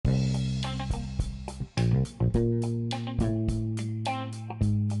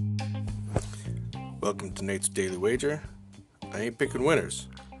Welcome to Nate's Daily Wager. I ain't picking winners,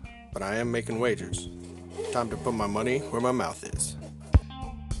 but I am making wagers. Time to put my money where my mouth is.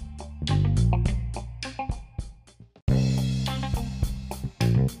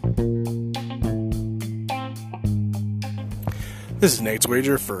 This is Nate's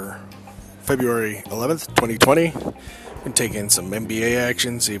Wager for February 11th, 2020. Been taking some NBA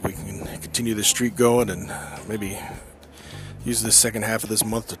action, see if we can continue the streak going and maybe use this second half of this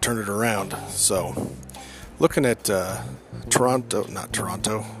month to turn it around. So, looking at LA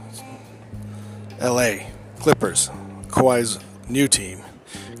Clippers, Kawhi's new team,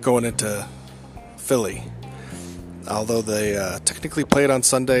 going into Philly. Although they technically played on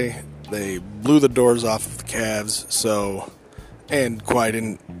Sunday, they blew the doors off of the Cavs, and Kawhi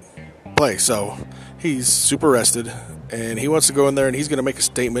didn't play, so he's super rested, and he wants to go in there and he's going to make a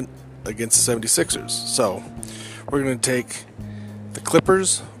statement against the 76ers. So we're going to take the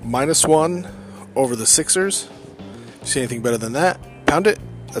Clippers -1 over the Sixers. If you see anything better than that, pound it.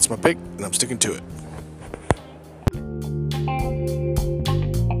 That's my pick, and I'm sticking to it.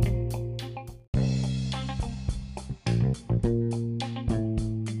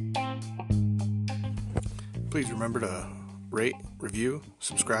 Please remember to rate, review,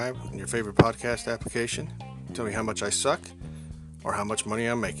 subscribe in your favorite podcast application. Tell me how much I suck or how much money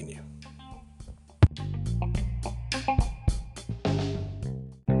I'm making you.